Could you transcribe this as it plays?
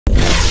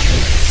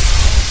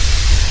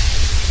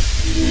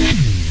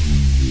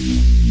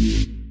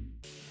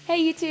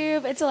Hey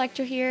YouTube, it's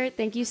Electra here.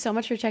 Thank you so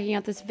much for checking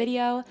out this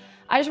video.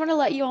 I just want to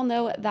let you all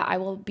know that I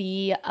will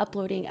be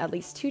uploading at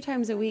least 2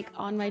 times a week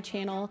on my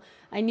channel.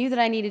 I knew that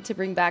I needed to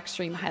bring back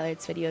stream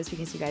highlights videos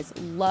because you guys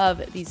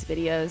love these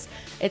videos.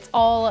 It's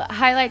all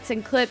highlights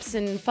and clips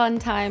and fun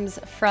times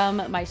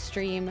from my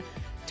stream.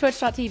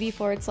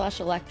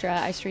 Twitch.tv/Electra.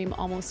 I stream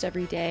almost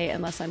every day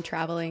unless I'm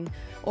traveling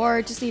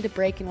or just need a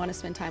break and want to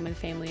spend time with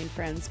family and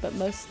friends, but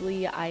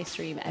mostly I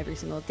stream every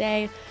single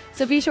day.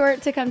 So be sure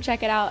to come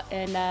check it out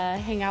and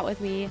hang out with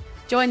me,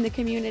 join the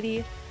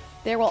community.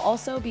 There will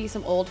also be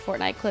some old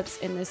Fortnite clips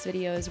in this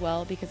video as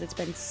well because it's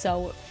been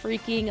so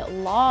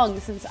freaking long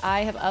since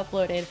I have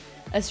uploaded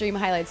a stream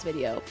highlights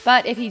video.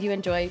 But if you do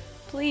enjoy,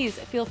 please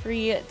feel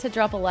free to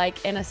drop a like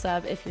and a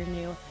sub if you're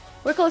new.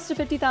 We're close to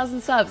 50,000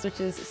 subs,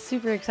 which is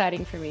super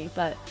exciting for me.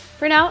 But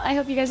for now, I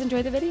hope you guys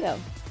enjoy the video.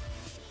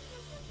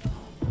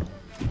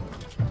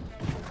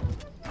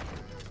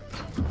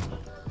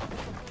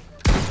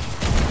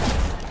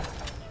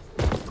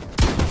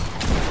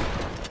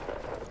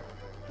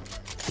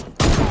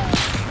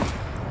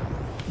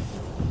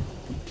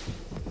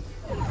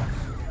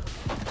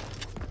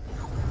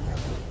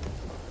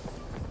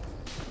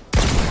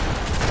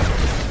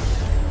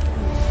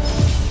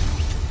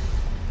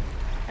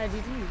 How'd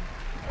you do?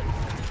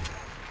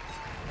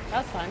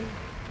 That was fun.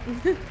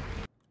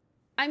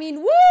 I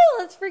mean, woo!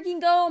 Let's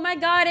freaking go. Oh my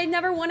god, I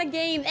never won a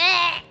game.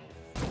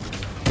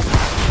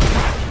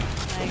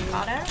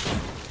 Shadow?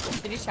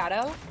 Did you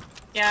shadow?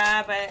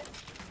 Yeah, but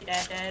he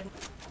dead.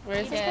 Where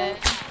is he?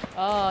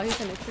 Oh, he's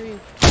in a tree.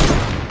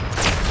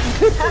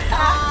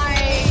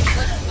 Nice!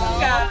 Let's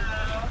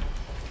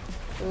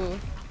go. Ooh.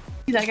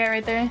 See that guy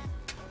right there?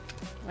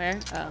 Where?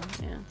 Oh,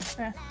 yeah.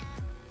 Yeah.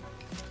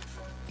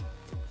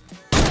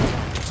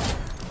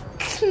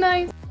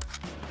 Nice.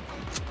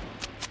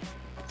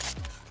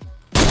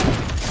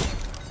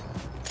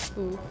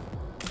 Ooh.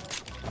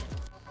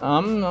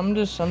 I'm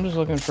just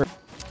looking for.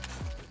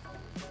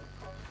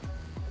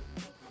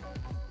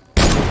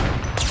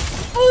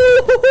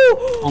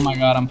 Oh my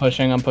god, I'm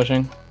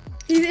pushing.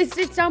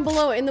 It's down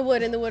below in the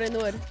wood.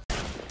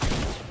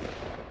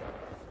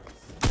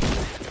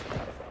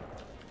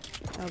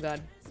 Oh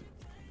god.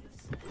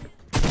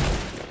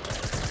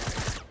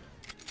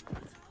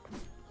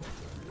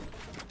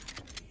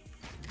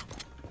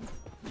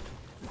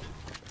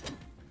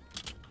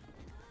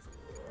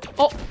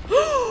 Oh.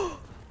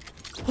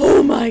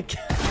 Oh my god.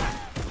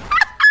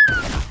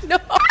 No.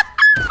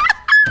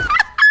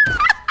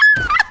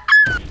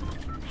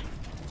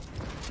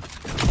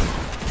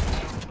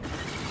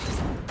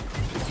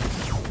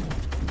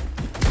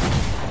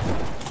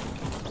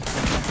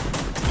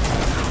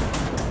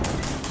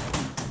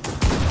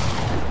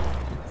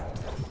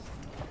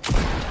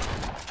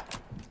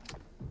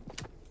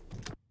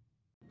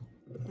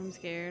 I'm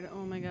scared.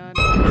 Oh my god.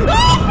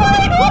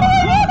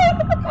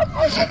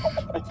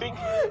 I think.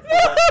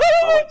 Oh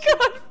my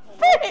god!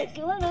 Frick!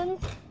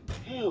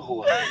 Ew.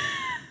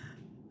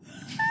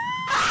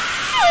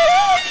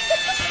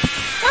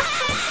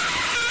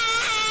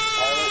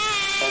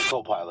 Pilot and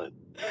co-pilot.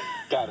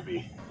 Gotta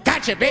be.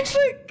 Gotcha, bitch! Oh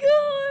my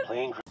god!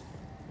 Plane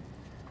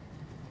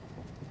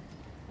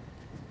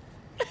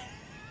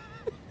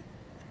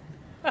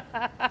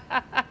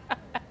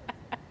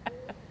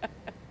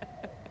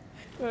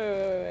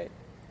Wait.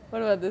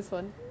 What about this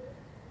one?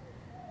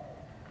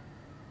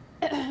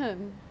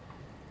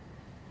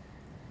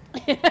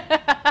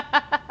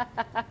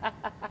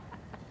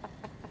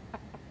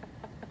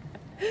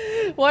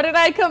 What did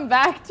I come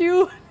back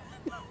to?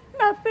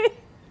 Nothing.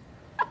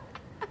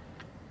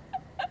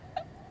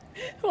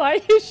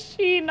 Why is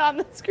Sheen on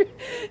the screen?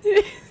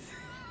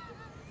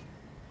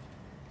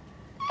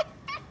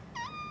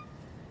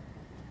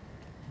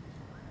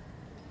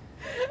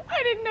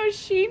 I didn't know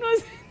Sheen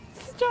was in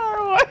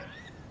Star Wars.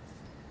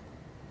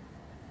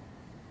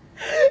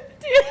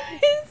 Dude,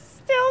 he's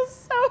still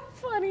so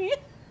funny.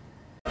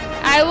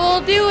 I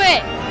will do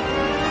it.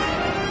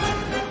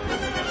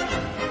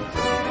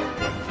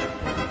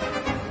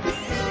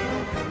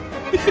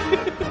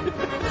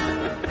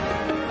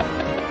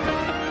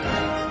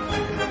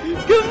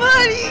 Come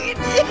on, you can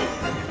do it.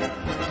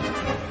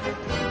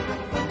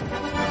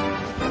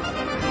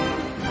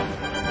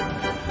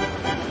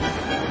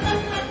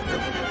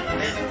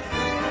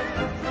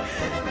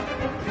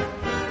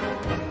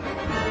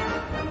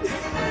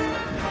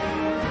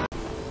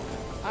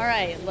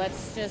 Alright,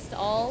 let's just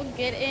all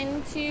get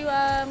into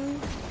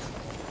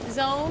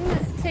zone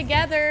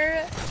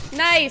together.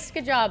 Nice,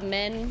 good job,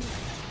 men.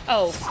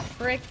 Oh,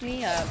 frick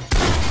me up.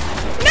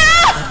 No!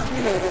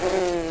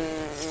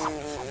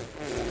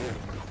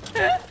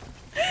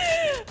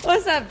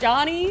 What's up,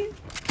 Johnny?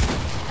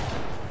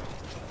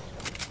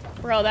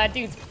 Bro, that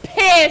dude's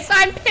pissed.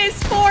 I'm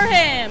pissed for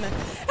him.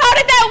 How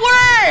did that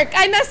work?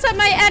 I messed up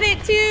my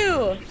edit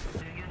too.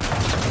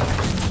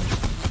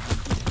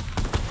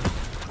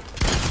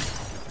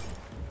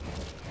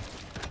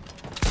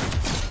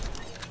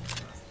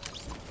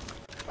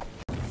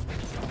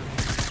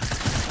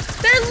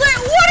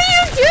 What are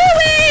you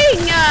doing?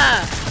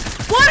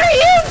 What are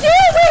you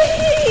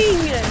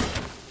doing?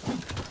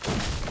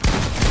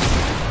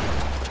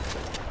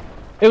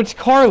 It's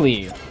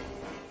Carly.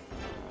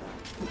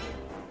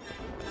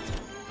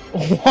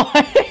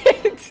 What?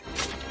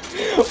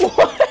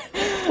 What?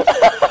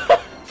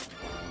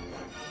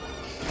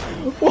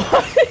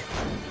 What?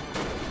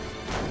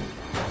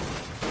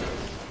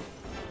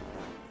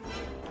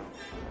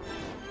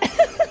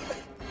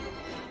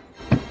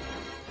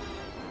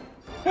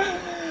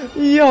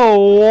 Yo,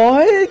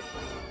 what?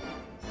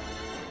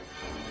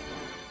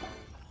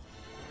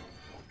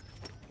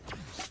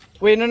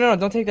 Wait, no,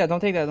 don't take that, don't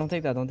take that, don't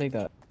take that, don't take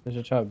that. There's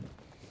a chug.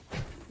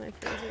 My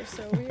friends are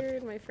so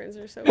weird. My friends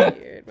are so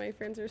weird. My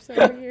friends are so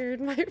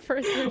weird. My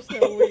friends are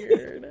so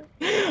weird.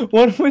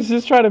 One was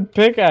just trying to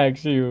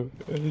pickaxe you.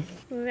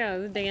 Yeah, it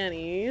was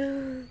Danny.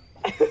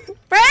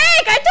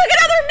 Frank! I took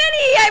another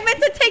mini! I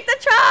meant to take the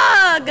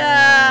chug!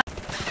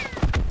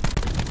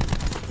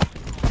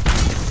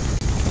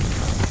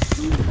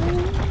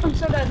 I'm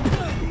so dead.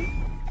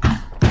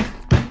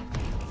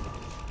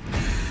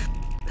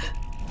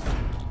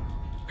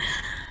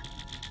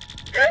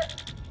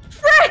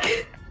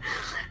 Frick!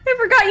 I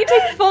forgot you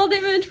take full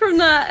damage from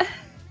that.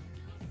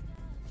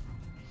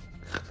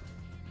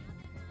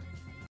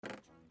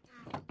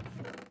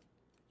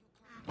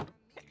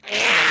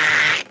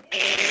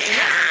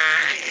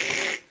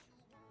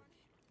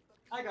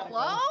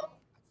 Hello?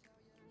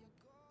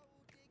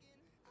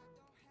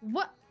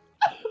 What?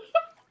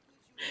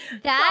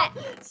 That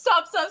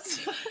Stop.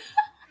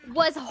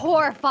 was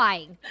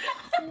horrifying.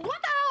 What the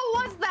hell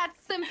was that,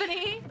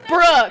 Symphony?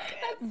 Brooke!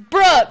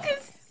 Brooke!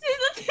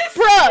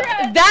 Brooke!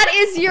 That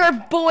is your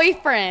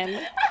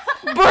boyfriend!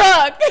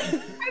 Brooke!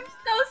 I'm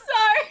so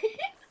sorry.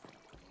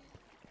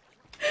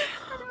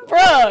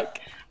 Brooke!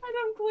 I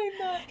don't claim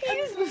that. He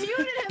just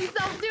muted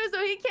himself too, so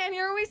he can't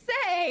hear what we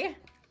say.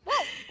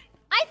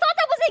 I thought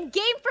that was a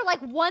game for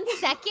like 1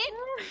 second.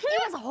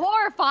 It was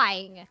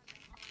horrifying.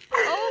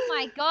 Oh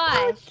my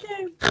gosh.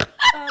 Okay.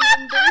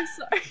 I'm very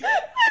sorry.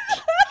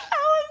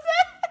 How was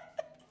that?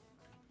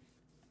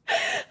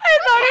 I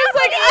thought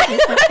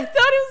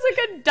it was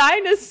like a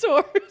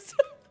dinosaur.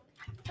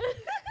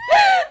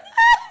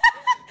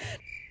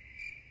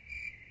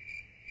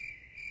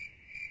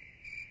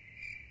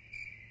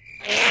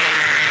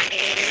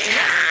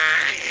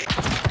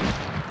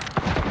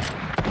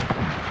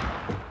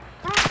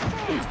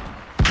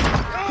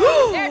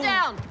 They're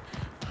down.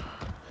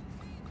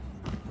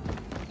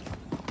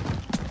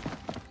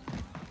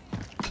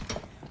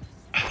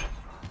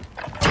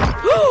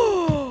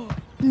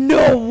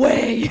 No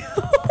way!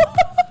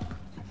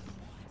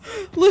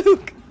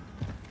 Luke!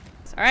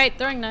 Alright,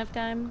 throwing knife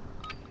time.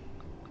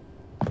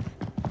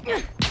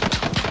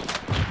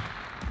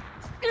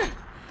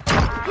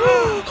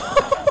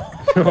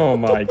 Oh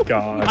my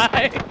god.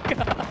 My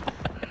God.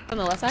 On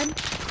the left side?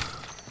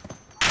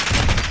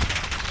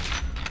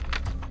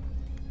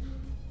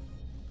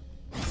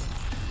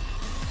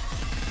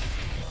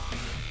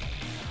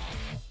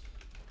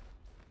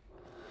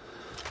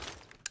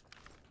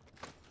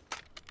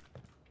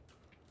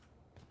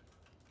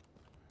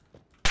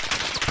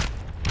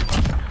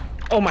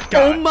 Oh my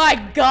Oh god. my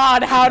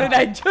God, how did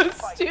I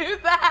just do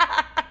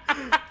that?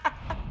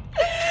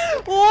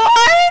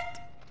 What?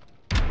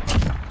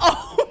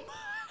 Oh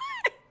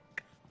my.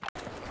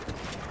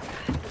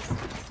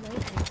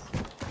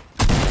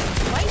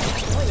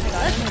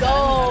 Let's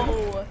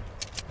go.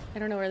 I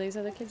don't know where these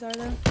other kids are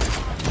though.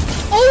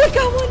 Oh, I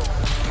got one.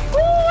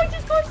 Oh, I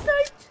just got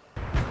sniped.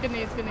 Good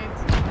needs.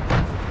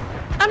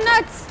 I'm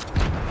nuts.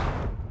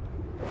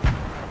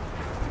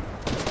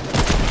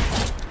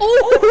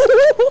 Oh.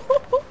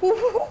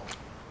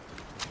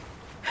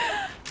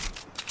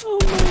 Oh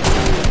my God.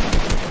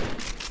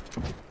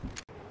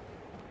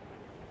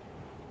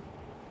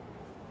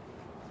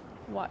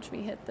 Watch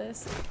me hit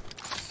this.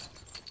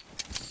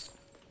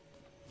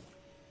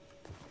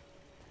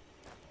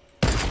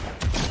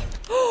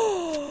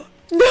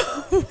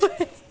 No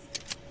way.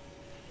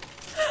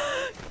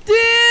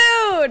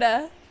 Dude.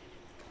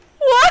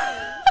 What?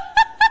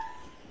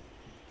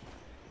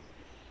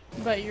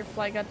 But your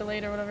flight got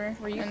delayed or whatever.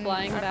 Were you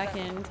flying back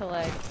into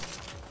like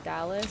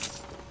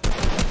Dallas?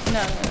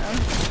 No.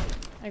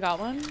 I got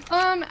one.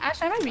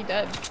 Actually, I might be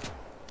dead.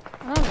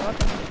 I don't know what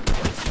the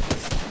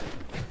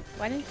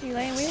Why didn't you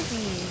land with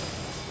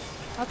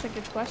me? That's a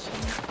good question.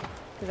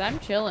 Cause I'm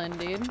chilling,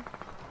 dude.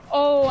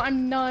 Oh,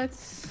 I'm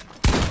nuts.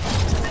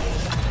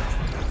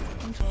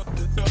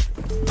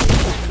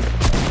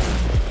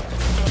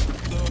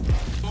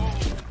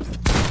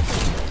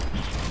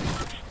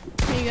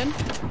 Are you good?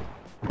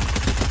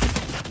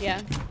 Yeah.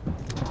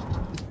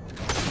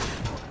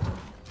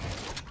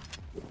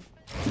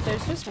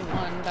 There's just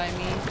one by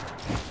me.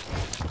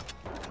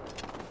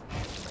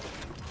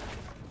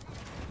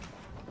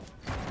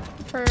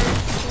 I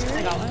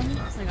got one.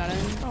 I got him.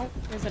 Oh,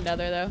 there's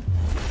another though.